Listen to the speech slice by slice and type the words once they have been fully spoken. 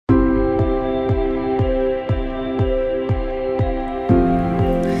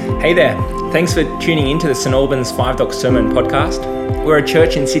Hey there, thanks for tuning in to the St Albans 5 Doc Sermon podcast. We're a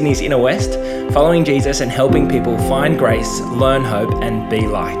church in Sydney's inner west, following Jesus and helping people find grace, learn hope and be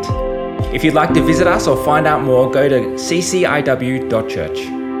light. If you'd like to visit us or find out more, go to cciw.church.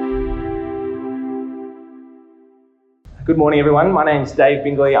 Good morning everyone, my name's Dave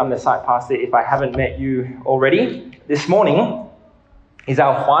Bingley, I'm the site pastor if I haven't met you already. This morning is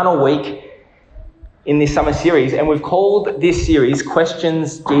our final week in this summer series, and we've called this series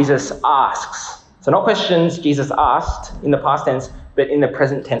Questions Jesus Asks. So not questions Jesus asked in the past tense, but in the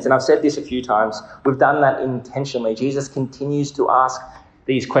present tense. And I've said this a few times, we've done that intentionally. Jesus continues to ask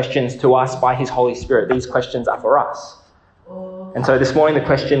these questions to us by his Holy Spirit. These questions are for us. And so this morning the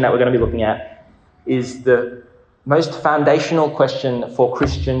question that we're going to be looking at is the most foundational question for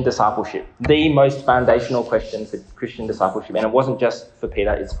Christian discipleship. The most foundational question for Christian discipleship. And it wasn't just for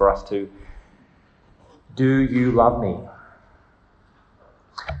Peter, it's for us too. Do you love me?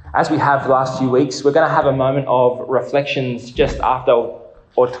 As we have the last few weeks, we're going to have a moment of reflections just after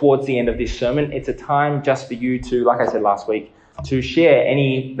or towards the end of this sermon. It's a time just for you to, like I said last week, to share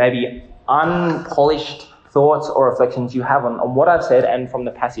any maybe unpolished thoughts or reflections you have on what I've said and from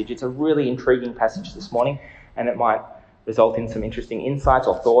the passage. It's a really intriguing passage this morning, and it might result in some interesting insights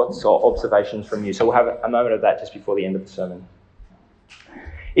or thoughts or observations from you. So we'll have a moment of that just before the end of the sermon.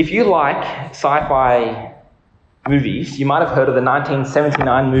 If you like sci-fi movies, you might have heard of the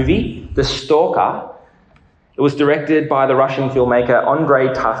 1979 movie, The Stalker. It was directed by the Russian filmmaker Andrei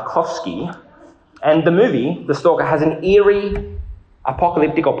Tarkovsky. And the movie, The Stalker, has an eerie,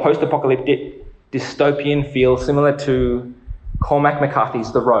 apocalyptic or post-apocalyptic dystopian feel similar to Cormac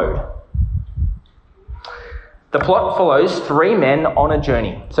McCarthy's The Road. The plot follows three men on a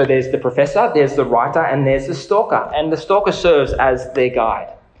journey. So there's the professor, there's the writer, and there's the stalker. And the stalker serves as their guide.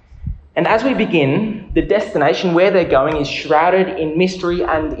 And as we begin, the destination where they're going is shrouded in mystery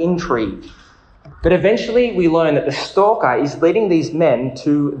and intrigue. But eventually we learn that the stalker is leading these men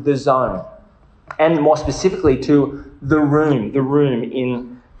to the zone. And more specifically to the room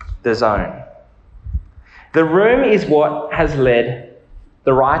in the zone. The room is what has led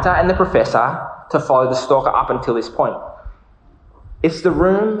the writer and the professor to follow the stalker up until this point. It's the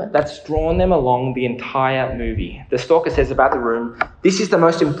room that's drawn them along the entire movie. The stalker says about the room, this is the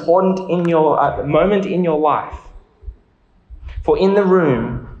most important moment in your life. For in the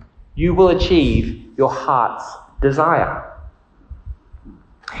room, you will achieve your heart's desire.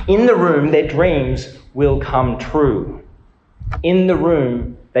 In the room, their dreams will come true. In the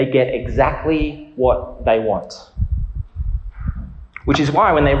room, they get exactly what they want. Which is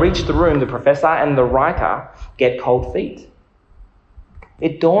why when they reach the room, the professor and the writer get cold feet.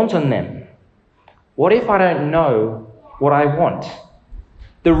 It dawns on them, what if I don't know what I want?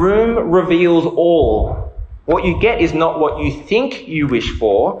 The room reveals all. What you get is not what you think you wish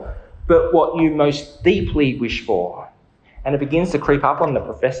for, but what you most deeply wish for. And it begins to creep up on the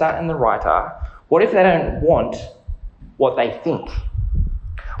professor and the writer. What if they don't want what they think?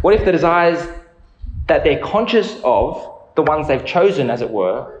 What if the desires that they're conscious of, the ones they've chosen, as it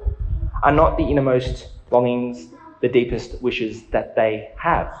were, are not the innermost longings, the deepest wishes that they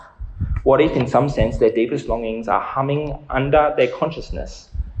have? What if, in some sense, their deepest longings are humming under their consciousness,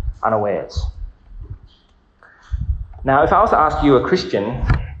 unawares? Now, if I was to ask you, a Christian,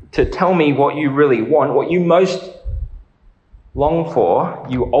 to tell me what you really want, what you most long for,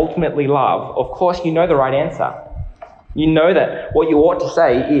 you ultimately love, of course you know the right answer. You know that what you ought to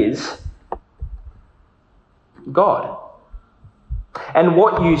say is God. And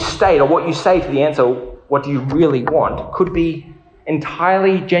what you state, or what you say to the answer, what do you really want, could be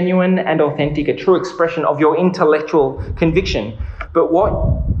entirely genuine and authentic, a true expression of your intellectual conviction. But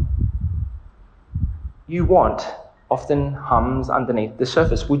what you want often hums underneath the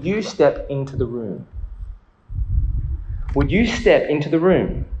surface. Would you step into the room? Would you step into the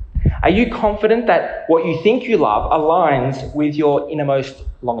room? Are you confident that what you think you love aligns with your innermost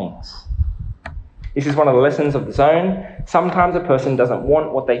longings? This is one of the lessons of the zone. Sometimes a person doesn't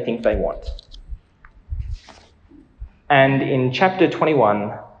want what they think they want. And in chapter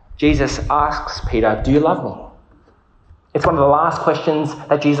 21, Jesus asks Peter, do you love me? It's one of the last questions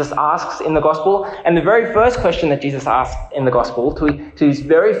that Jesus asks in the gospel. And the very first question that Jesus asks in the gospel to his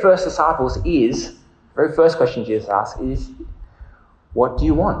very first disciples is, very first question Jesus asks is, what do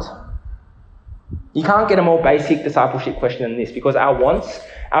you want? You can't get a more basic discipleship question than this, because our wants,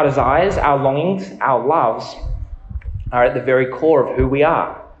 our desires, our longings, our loves are at the very core of who we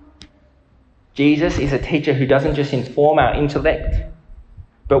are. Jesus is a teacher who doesn't just inform our intellect,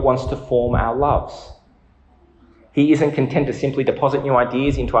 but wants to form our loves. He isn't content to simply deposit new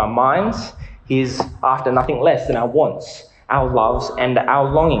ideas into our minds. He is after nothing less than our wants, our loves, and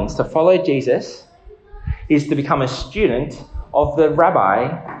our longings. To follow Jesus is to become a student of the rabbi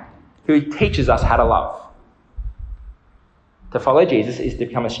who teaches us how to love. To follow Jesus is to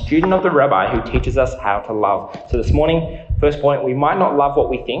become a student of the rabbi who teaches us how to love. So this morning, first point, we might not love what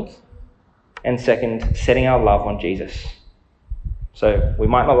we think. And second, setting our love on Jesus. So we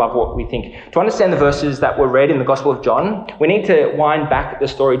might not love what we think. To understand the verses that were read in the Gospel of John, we need to wind back the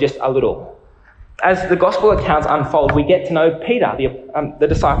story just a little. As the Gospel accounts unfold, we get to know Peter, the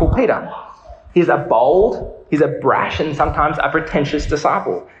disciple Peter. He's a bold, he's a brash, and sometimes a pretentious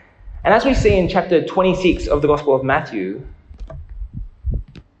disciple. And as we see in chapter 26 of the Gospel of Matthew,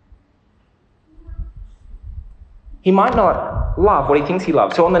 he might not love what he thinks he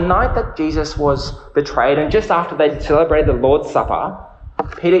loves. So on the night that Jesus was betrayed, and just after they celebrated the Lord's Supper,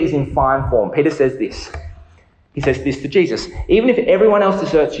 Peter is in fine form. Peter says this. He says this to Jesus: "Even if everyone else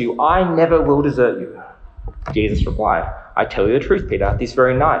deserts you, I never will desert you." Jesus replied, "I tell you the truth, Peter, this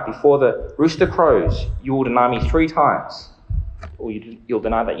very night, before the rooster crows, you will deny me 3 times. Or you'll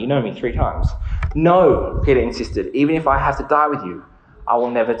deny that you know me 3 times. "No," Peter insisted, "even if I have to die with you, I will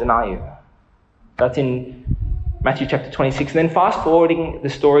never deny you." That's in Matthew chapter 26. And then fast forwarding the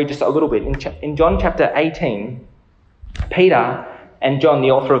story just a little bit, in John chapter 18, Peter and John,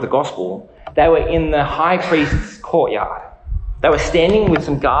 the author of the gospel, they were in the high priest's courtyard. They were standing with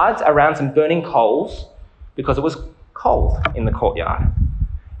some guards around some burning coals because it was cold in the courtyard.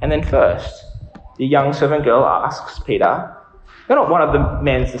 And then first, the young servant girl asks Peter, "You're not one of the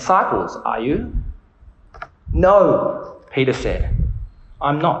men's disciples, are you?" "No," Peter said,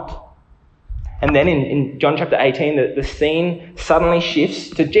 "I'm not." And then in John chapter 18, the scene suddenly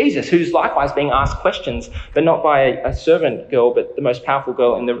shifts to Jesus, who's likewise being asked questions, but not by a servant girl, but the most powerful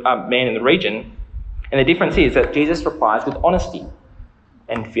man in the region. And the difference is that Jesus replies with honesty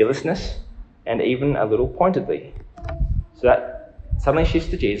and fearlessness and even a little pointedly. So that suddenly shifts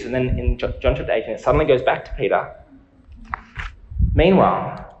to Jesus. And then in John chapter 18, it suddenly goes back to Peter.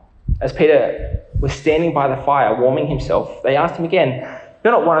 Meanwhile, as Peter was standing by the fire warming himself, they asked him again,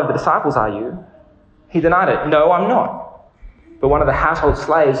 "You're not one of the disciples, are you?" He denied it. "No, I'm not." But one of the household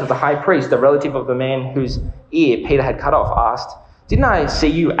slaves of the high priest, a relative of the man whose ear Peter had cut off, asked, "Didn't I see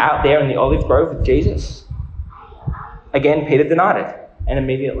you out there in the olive grove with Jesus?" Again, Peter denied it, and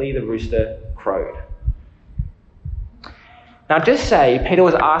immediately the rooster crowed. Now, just say Peter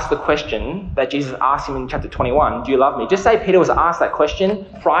was asked the question that Jesus asked him in chapter 21, "Do you love me?" Just say Peter was asked that question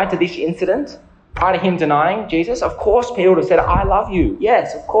prior to this incident, prior to him denying Jesus. Of course, Peter would have said, "I love you."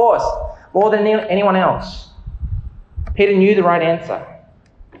 Yes, of course. More than anyone else. Peter knew the right answer.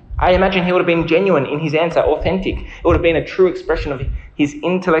 I imagine he would have been genuine in his answer, authentic. It would have been a true expression of his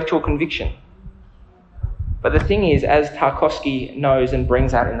intellectual conviction. But the thing is, as Tarkovsky knows and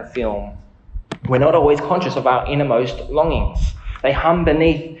brings out in the film, we're not always conscious of our innermost longings. They hum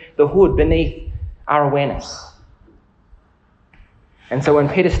beneath the hood, beneath our awareness. And so when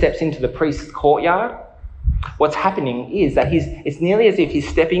Peter steps into the priest's courtyard, what's happening is that it's nearly as if he's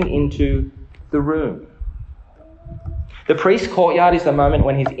stepping into the room. The priest's courtyard is the moment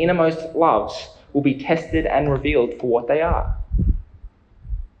when his innermost loves will be tested and revealed for what they are.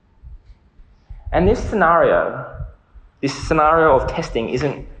 And this scenario of testing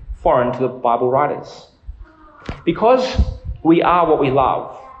isn't foreign to the Bible writers. Because we are what we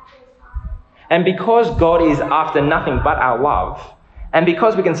love, and because God is after nothing but our love, and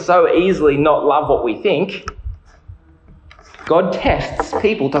because we can so easily not love what we think, God tests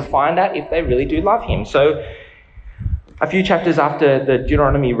people to find out if they really do love him. So a few chapters after the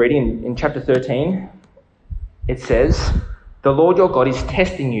Deuteronomy reading in chapter 13, it says, "The Lord your God is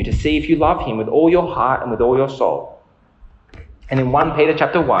testing you to see if you love him with all your heart and with all your soul." And in 1 Peter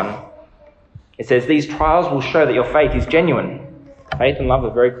chapter 1, it says, "These trials will show that your faith is genuine." Faith and love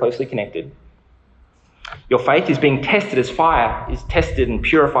are very closely connected. "Your faith is being tested as fire is tested and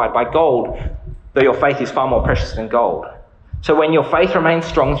purified by gold, though your faith is far more precious than gold. So when your faith remains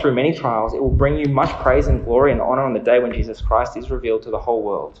strong through many trials, it will bring you much praise and glory and honor on the day when Jesus Christ is revealed to the whole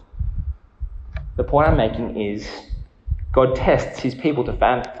world." The point I'm making is God tests his people to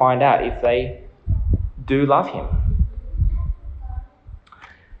find out if they do love him.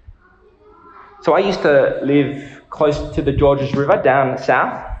 So I used to live close to the Georges River down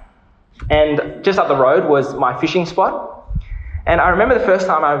south, and just up the road was my fishing spot. And I remember the first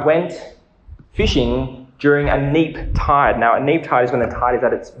time I went fishing during a neap tide. Now, a neap tide is when the tide is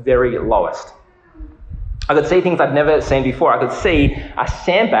at its very lowest. I could see things I'd never seen before. I could see a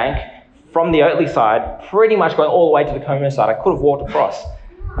sandbank from the Oatley side pretty much going all the way to the Como side. I could have walked across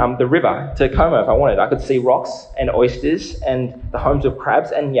the river to Como if I wanted. I could see rocks and oysters and the homes of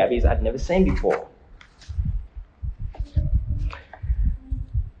crabs and yabbies I'd never seen before.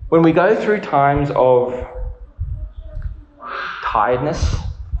 When we go through times of tiredness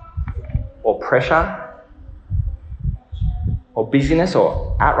or pressure or busyness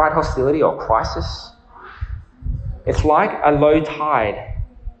or outright hostility or crisis, it's like a low tide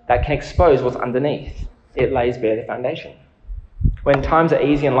that can expose what's underneath. It lays bare the foundation. When times are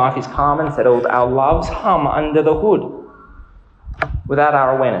easy and life is calm and settled, our loves hum under the hood without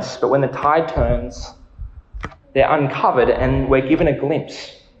our awareness. But when the tide turns, they're uncovered and we're given a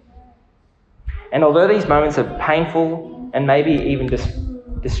glimpse. And although these moments are painful and maybe even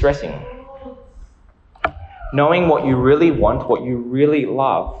distressing, knowing what you really want, what you really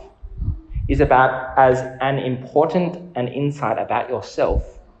love, is about as an important an insight about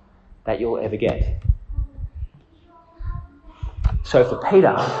yourself that you'll ever get. So for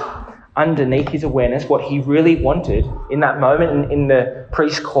Peter, underneath his awareness, what he really wanted in that moment in the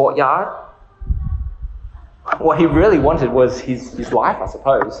priest's courtyard, what he really wanted was his life, I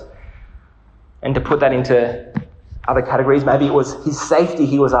suppose. And to put that into other categories, maybe it was his safety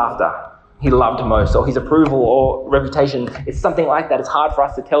he was after, he loved most, or his approval or reputation. It's something like that. It's hard for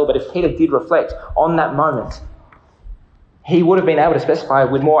us to tell, but if Peter did reflect on that moment, he would have been able to specify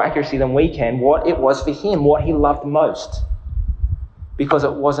with more accuracy than we can what it was for him, what he loved most, because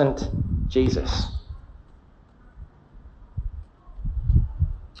it wasn't Jesus.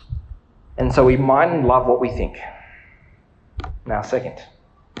 And so we might love what we think. Now, second,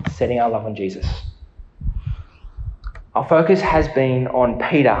 setting our love on Jesus. Our focus has been on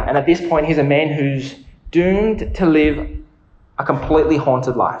Peter, and at this point he's a man who's doomed to live a completely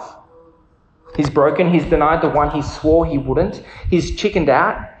haunted life. He's broken, he's denied the one he swore he wouldn't, he's chickened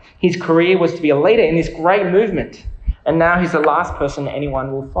out, his career was to be a leader in this great movement, and now he's the last person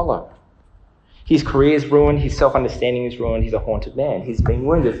anyone will follow. His career is ruined, his self-understanding is ruined, he's a haunted man, he's been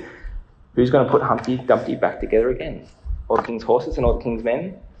wounded. Who's going to put Humpty Dumpty back together again? All the king's horses and all the king's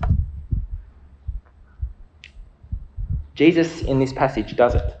men? Jesus in this passage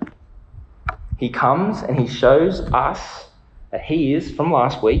does it. He comes and he shows us that he is, from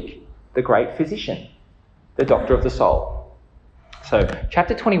last week, the great physician, the doctor of the soul. So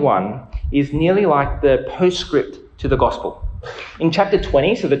chapter 21 is nearly like the postscript to the gospel. In chapter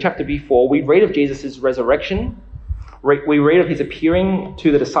 20, so the chapter before, we read of Jesus' resurrection. We read of his appearing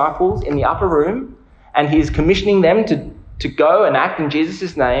to the disciples in the upper room and his commissioning them to go and act in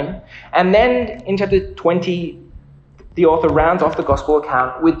Jesus' name. And then in chapter 20, the author rounds off the gospel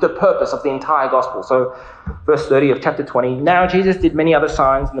account with the purpose of the entire gospel. So verse 30 of chapter 20, now Jesus did many other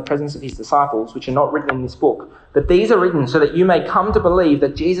signs in the presence of his disciples, which are not written in this book. But these are written so that you may come to believe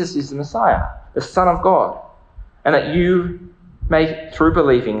that Jesus is the Messiah, the Son of God, and that you may, through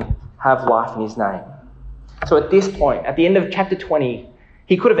believing, have life in his name. So at this point, at the end of chapter 20,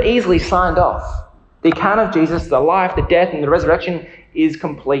 he could have easily signed off. The account of Jesus, the life, the death, and the resurrection is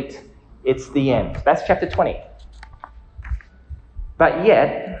complete. It's the end. That's chapter 20. But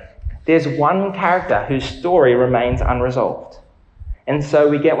yet, there's one character whose story remains unresolved. And so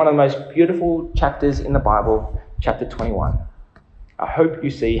we get one of the most beautiful chapters in the Bible, chapter 21. I hope you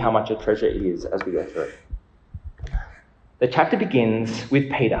see how much a treasure it is as we go through it. The chapter begins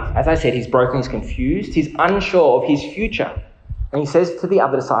with Peter. As I said, he's broken, he's confused, he's unsure of his future. And he says to the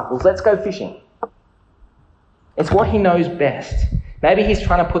other disciples, let's go fishing. It's what he knows best. Maybe he's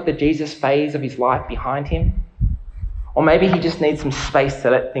trying to put the Jesus phase of his life behind him. Or maybe he just needs some space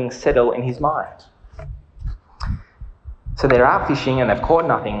to let things settle in his mind. So they're out fishing and they've caught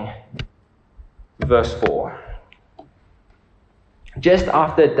nothing. Verse 4. Just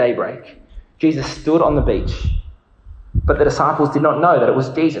after daybreak, Jesus stood on the beach, but the disciples did not know that it was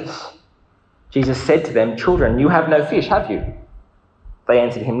Jesus. Jesus said to them, children, you have no fish, have you? They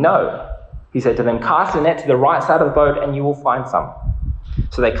answered him, no. He said to them, cast the net to the right side of the boat and you will find some.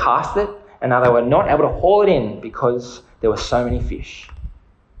 So they cast it, and now they were not able to haul it in because there were so many fish.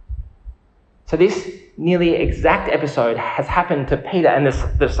 So this nearly exact episode has happened to Peter and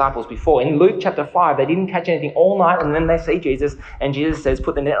the disciples before. In Luke chapter 5, they didn't catch anything all night, and then they see Jesus, and Jesus says,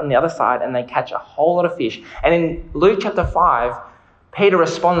 put the net on the other side, and they catch a whole lot of fish. And in Luke chapter 5, Peter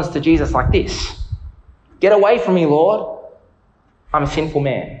responds to Jesus like this: get away from me, Lord. I'm a sinful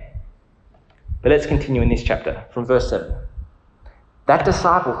man. But let's continue in this chapter from verse 7. That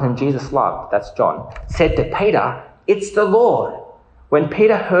disciple whom Jesus loved, that's John, said to Peter, it's the Lord. When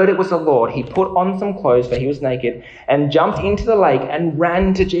Peter heard it was the Lord, he put on some clothes, for he was naked, and jumped into the lake and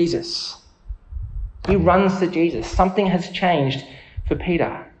ran to Jesus. He runs to Jesus. Something has changed for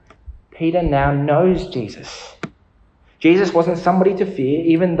Peter. Peter now knows Jesus. Jesus wasn't somebody to fear,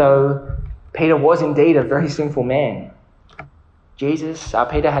 even though Peter was indeed a very sinful man.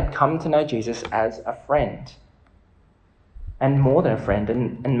 Peter had come to know Jesus as a friend. and more than a friend,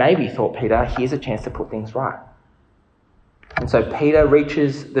 and maybe, thought Peter, here's a chance to put things right. And so Peter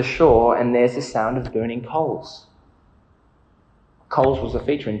reaches the shore, and there's the sound of burning coals. Coals was a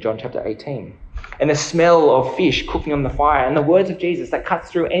feature in John chapter 18. And the smell of fish cooking on the fire, and the words of Jesus that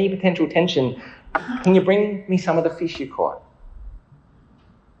cuts through any potential tension. Can you bring me some of the fish you caught?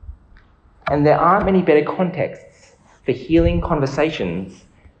 And there aren't many better contexts for healing conversations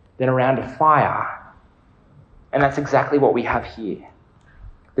than around a fire. And that's exactly what we have here.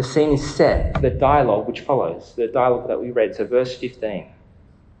 The scene is set for the dialogue which follows, the dialogue that we read, so verse 15.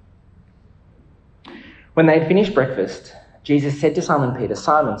 When they had finished breakfast, Jesus said to Simon Peter,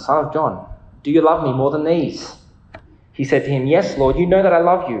 "Simon, son of John, do you love me more than these?" He said to him, "Yes, Lord, you know that I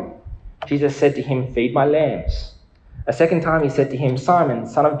love you." Jesus said to him, "Feed my lambs." A second time he said to him, "Simon,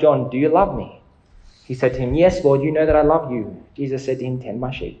 son of John, do you love me?" He said to him, "Yes, Lord, you know that I love you." Jesus said to him, "Tend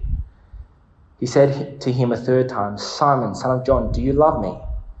my sheep." He said to him a third time, "Simon, son of John, do you love me?"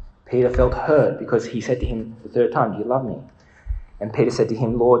 Peter felt hurt because he said to him the third time, "Do you love me?" And Peter said to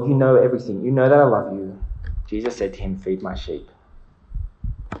him, "Lord, you know everything. You know that I love you." Jesus said to him, "Feed my sheep."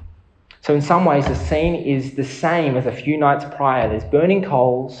 So in some ways, the scene is the same as a few nights prior. There's burning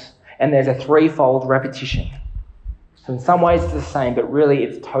coals and there's a threefold repetition. So in some ways it's the same, but really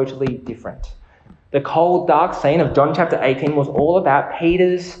it's totally different. The cold, dark scene of John chapter 18 was all about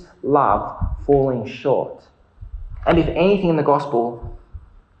Peter's love falling short. And if anything in the gospel,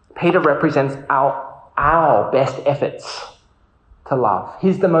 Peter represents our best efforts to love.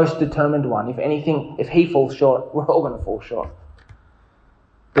 He's the most determined one. If anything, if he falls short, we're all going to fall short.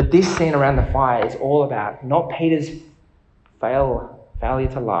 But this scene around the fire is all about not Peter's failure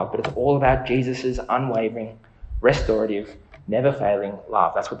to love, but it's all about Jesus' unwavering, restorative, never failing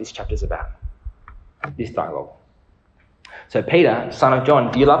love. That's what this chapter is about, this dialogue. So Peter, son of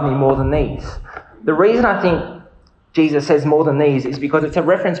John, do you love me more than these? The reason I think Jesus says more than these is because it's a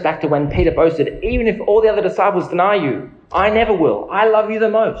reference back to when Peter boasted, even if all the other disciples deny you, I never will. I love you the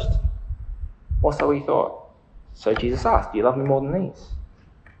most. Or so he thought. So Jesus asked, do you love me more than these?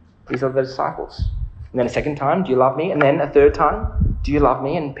 These are the disciples. And then a second time, do you love me? And then a third time, do you love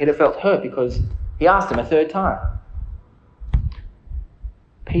me? And Peter felt hurt because he asked him a third time.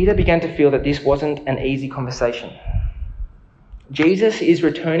 Peter began to feel that this wasn't an easy conversation. Jesus is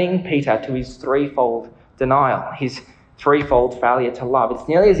returning Peter to his threefold denial, his threefold failure to love. It's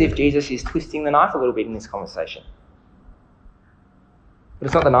nearly as if Jesus is twisting the knife a little bit in this conversation. But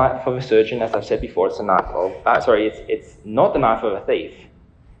it's not the knife of a surgeon, as I've said before. It's the knife of... it's not the knife of a thief.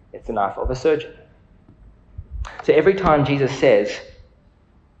 It's the knife of a surgeon. So every time Jesus says,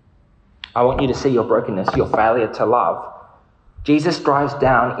 I want you to see your brokenness, your failure to love, Jesus drives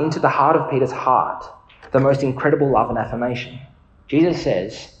down into the heart of Peter's heart the most incredible love and affirmation. Jesus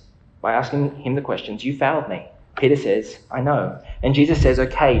says, by asking him the questions, you failed me. Peter says, I know. And Jesus says,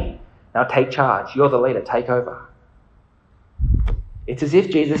 okay, now take charge. You're the leader. Take over. It's as if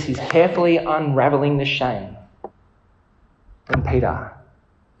Jesus is carefully unraveling the shame in Peter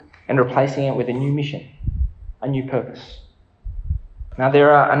and replacing it with a new mission, a new purpose. Now,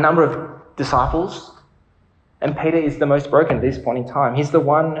 there are a number of disciples, and Peter is the most broken at this point in time. He's the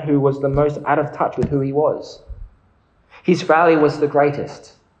one who was the most out of touch with who he was. His failure was the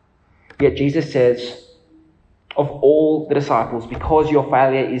greatest. Yet Jesus says, of all the disciples, because your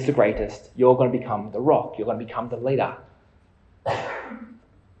failure is the greatest, you're going to become the rock. You're going to become the leader.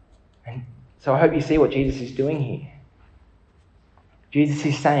 And so I hope you see what Jesus is doing here. Jesus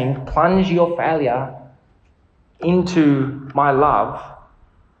is saying, plunge your failure into my love,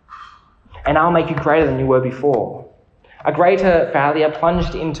 and I'll make you greater than you were before. A greater failure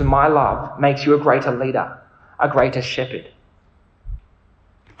plunged into my love makes you a greater leader, a greater shepherd.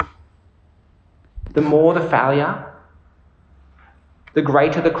 The more the failure, the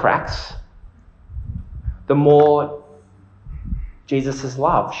greater the cracks, the more Jesus'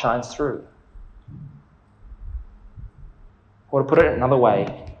 love shines through. Or to put it another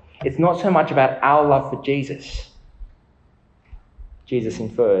way, it's not so much about our love for Jesus, Jesus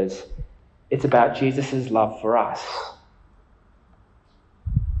infers, it's about Jesus' love for us.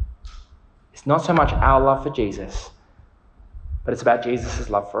 It's not so much our love for Jesus, but it's about Jesus'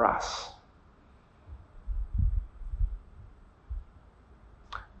 love for us.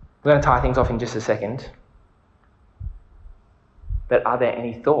 We're going to tie things off in just a second. But are there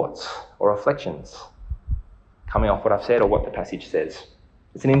any thoughts or reflections coming off what I've said or what the passage says?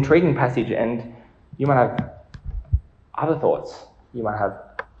 It's an intriguing passage, and you might have other thoughts. You might have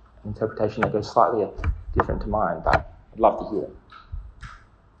an interpretation that goes slightly different to mine, but I'd love to hear it.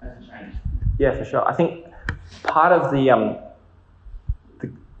 That's a change. Yeah, for sure. I think part of the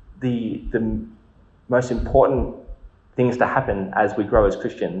most important things to happen as we grow as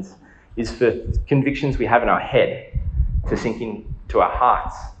Christians is for convictions we have in our head to sink into our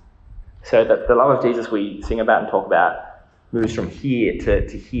hearts. So that the love of Jesus we sing about and talk about moves from here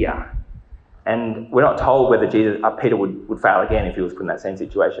to here. And we're not told whether Peter would fail again if he was put in that same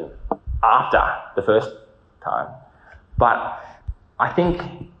situation after the first time. But I think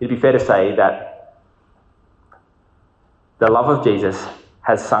it'd be fair to say that the love of Jesus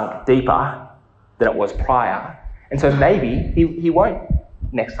has sunk deeper than it was prior. And so maybe he won't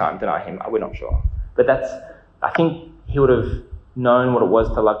next time deny him. We're not sure. But I think he would have known what it was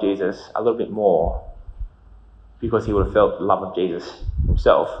to love Jesus a little bit more because he would have felt the love of Jesus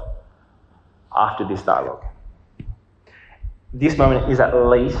himself after this dialogue. This moment is at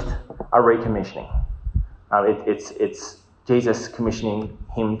least a recommissioning. It's Jesus commissioning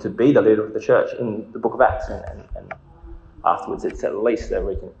him to be the leader of the church in the book of Acts, and afterwards it's at least a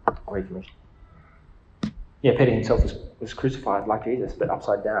recommission. Yeah, Peter himself was crucified like Jesus, but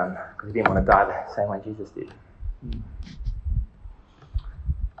upside down, because he didn't want to die the same way Jesus did.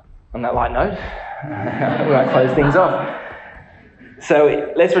 On that light note, we might close things off.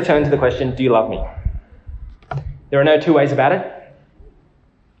 So let's return to the question, do you love me? There are no two ways about it.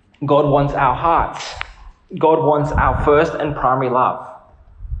 God wants our hearts. God wants our first and primary love.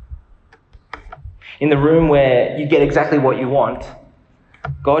 In the room where you get exactly what you want,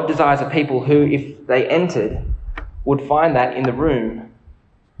 God desires a people who, if they entered, would find that in the room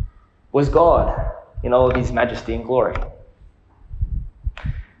was God in all of his majesty and glory.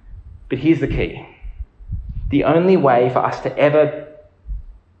 But here's the key. The only way for us to ever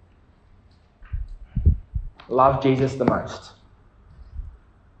love Jesus the most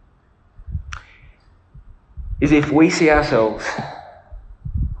is if we see ourselves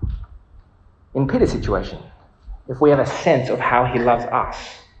in Peter's situation, if we have a sense of how he loves us,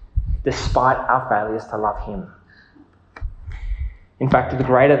 despite our failures to love him. In fact, the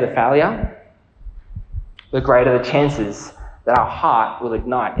greater the failure, the greater the chances that our heart will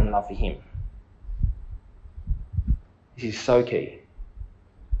ignite in love for him. This is so key.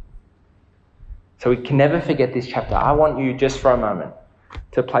 So we can never forget this chapter. I want you just for a moment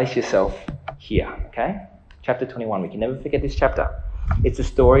to place yourself here, okay? Chapter 21. We can never forget this chapter. It's a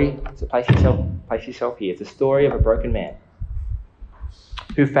story, so place yourself here. It's a story of a broken man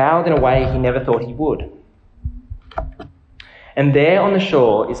who failed in a way he never thought he would. And there on the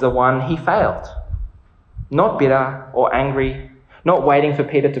shore is the one he failed. Not bitter or angry, not waiting for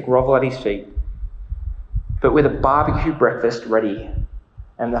Peter to grovel at his feet, but with a barbecue breakfast ready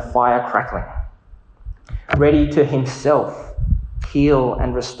and the fire crackling, ready to himself heal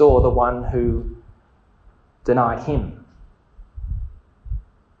and restore the one who denied him.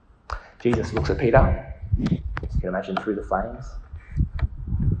 Jesus looks at Peter, you can imagine through the flames.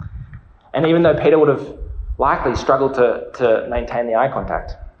 And even though Peter would have likely struggled to maintain the eye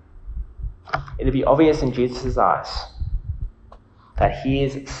contact, it'd be obvious in Jesus' eyes that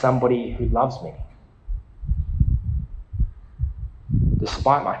here's somebody who loves me,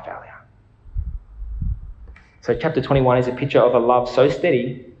 despite my failure. So chapter 21 is a picture of a love so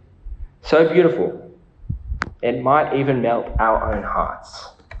steady, so beautiful, it might even melt our own hearts.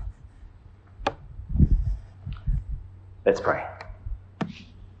 Let's pray.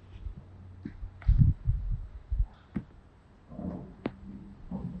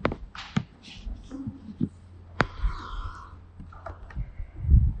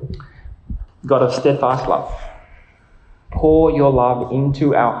 God of steadfast love, pour your love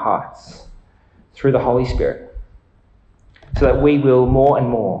into our hearts through the Holy Spirit, so that we will more and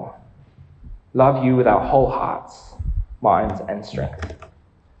more love you with our whole hearts, minds, and strength.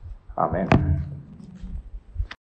 Amen.